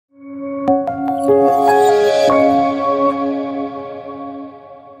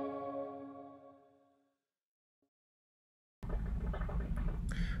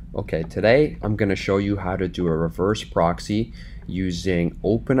Okay, today I'm going to show you how to do a reverse proxy using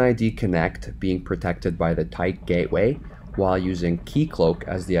OpenID Connect being protected by the Tyke gateway while using Keycloak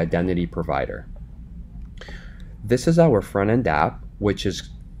as the identity provider. This is our front-end app, which is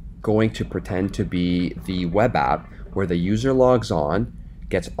going to pretend to be the web app where the user logs on,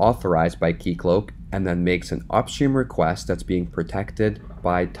 gets authorized by Keycloak, and then makes an upstream request that's being protected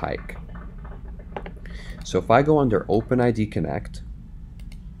by Tyke. So if I go under OpenID Connect,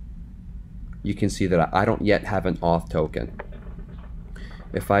 you can see that I don't yet have an auth token.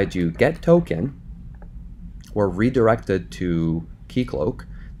 If I do get token, we're redirected to Keycloak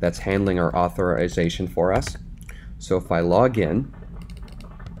that's handling our authorization for us. So if I log in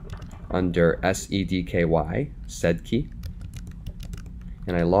under SEDKY, SEDKey,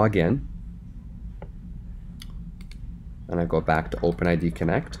 and I log in, and I go back to OpenID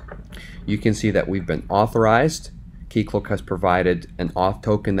Connect, you can see that we've been authorized. Keycloak has provided an auth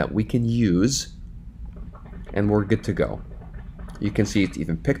token that we can use, and we're good to go. You can see it's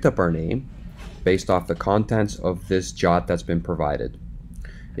even picked up our name based off the contents of this jot that's been provided.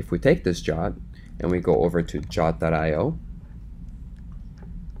 If we take this jot and we go over to jot.io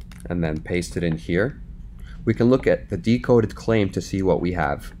and then paste it in here, we can look at the decoded claim to see what we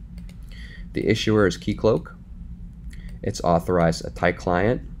have. The issuer is Keycloak. It's authorized a Tyke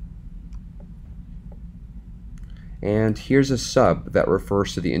client. And here's a sub that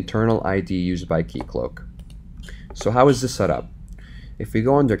refers to the internal ID used by Keycloak. So how is this set up? If we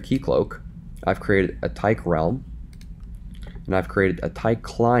go under Keycloak, I've created a Tyke realm, and I've created a Tyke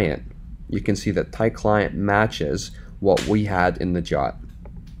client. You can see that Tyke client matches what we had in the jot.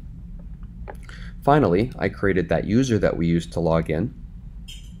 Finally, I created that user that we used to log in,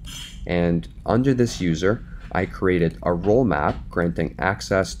 and under this user, I created a role map granting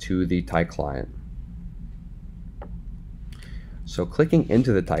access to the Tyke client. So clicking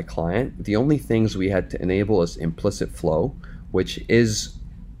into the Tyke client, the only things we had to enable is implicit flow, which is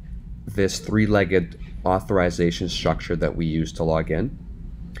this three-legged authorization structure that we use to log in.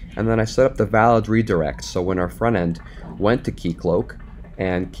 And then I set up the valid redirect, so when our front end went to Keycloak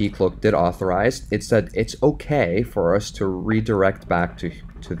and Keycloak did authorize, it said it's okay for us to redirect back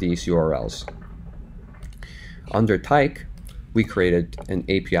to these URLs. Under Tyke, we created an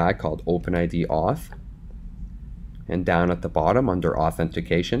API called OpenID Auth. And down at the bottom under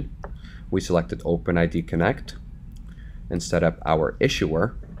authentication, we selected OpenID Connect and set up our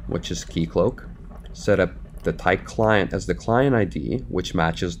issuer, which is Keycloak, set up the Tyke client as the client ID, which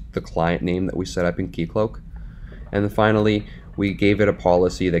matches the client name that we set up in Keycloak. And then finally, we gave it a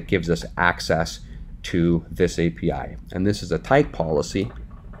policy that gives us access to this API. And this is a Tyke policy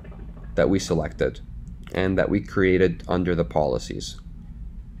that we selected and that we created under the policies.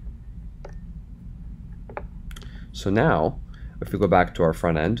 So now, if we go back to our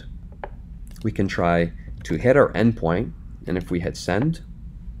front end, we can try to hit our endpoint, and if we hit send,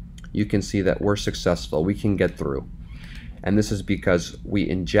 you can see that we're successful. We can get through. And this is because we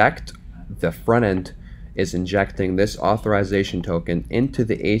inject, the front end is injecting this authorization token into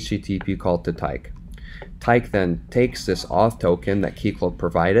the HTTP call to Tyke. Tyke then takes this auth token that Keycloak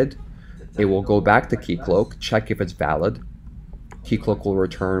provided. It will go back to Keycloak, check if it's valid. Keycloak will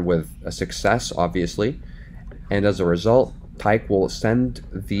return with a success, obviously. And as a result, Tyke will send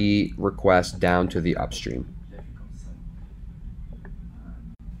the request down to the upstream.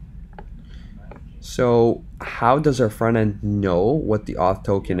 So how does our front end know what the auth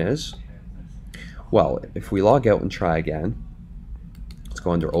token is? Well, if we log out and try again, let's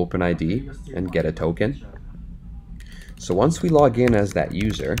go under OpenID and get a token. So once we log in as that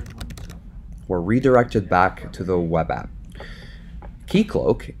user, we're redirected back to the web app.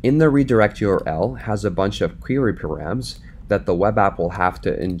 Keycloak, in the redirect URL, has a bunch of query params that the web app will have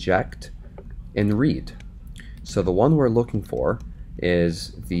to inject and read. So the one we're looking for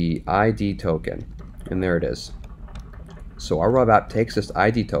is the ID token, and there it is. So our web app takes this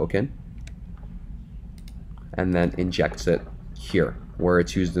ID token and then injects it here, where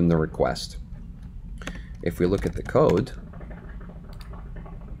it's used in the request. If we look at the code,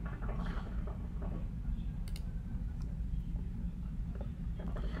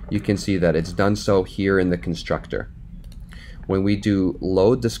 you can see that it's done so here in the constructor. When we do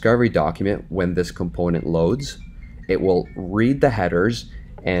load discovery document, when this component loads, it will read the headers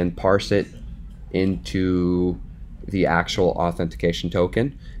and parse it into the actual authentication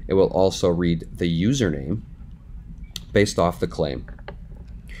token. It will also read the username based off the claim.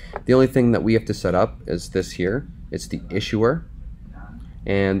 The only thing that we have to set up is this here. It's the issuer,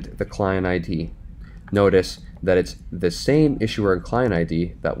 and the client ID. Notice that it's the same issuer and client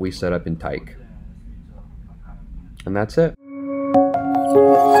ID that we set up in Tyke. And that's it.